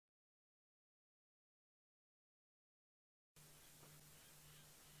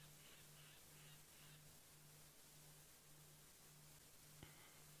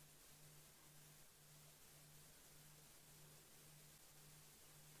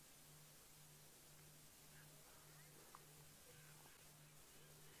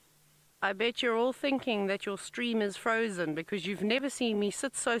I bet you're all thinking that your stream is frozen because you've never seen me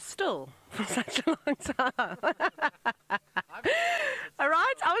sit so still for such a long time. All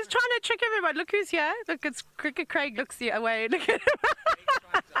right, I was trying to trick everyone. Look who's here. Look, it's Cricket Craig looks the way. Look at him.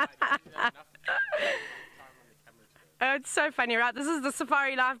 Oh, it's so funny, right? This is the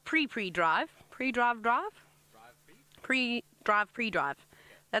Safari Live pre-drive. Pre-drive.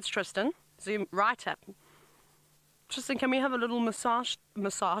 That's Tristan. Zoom right up. Tristan, can we have a little mustache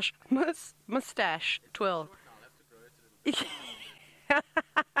twirl?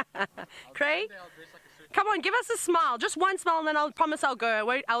 Craig, come on, give us a smile. Just one smile, and then I'll promise I'll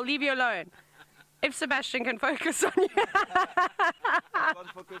go. I'll leave you alone. If Sebastian can focus on you.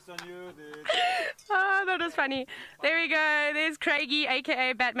 Focus on you, dude. Oh, that was funny. There we go. There's Craigie,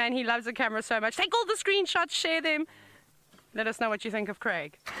 aka Batman. He loves the camera so much. Take all the screenshots, share them. Let us know what you think of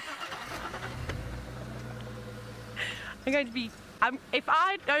Craig. I'm going to be. If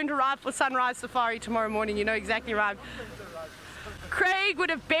I don't arrive for Sunrise Safari tomorrow morning, you know exactly right. Craig would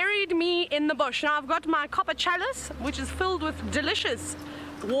have buried me in the bush. Now I've got my copper chalice, which is filled with delicious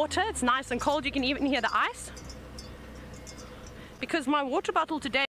water. It's nice and cold. You can even hear the ice. Because my water bottle today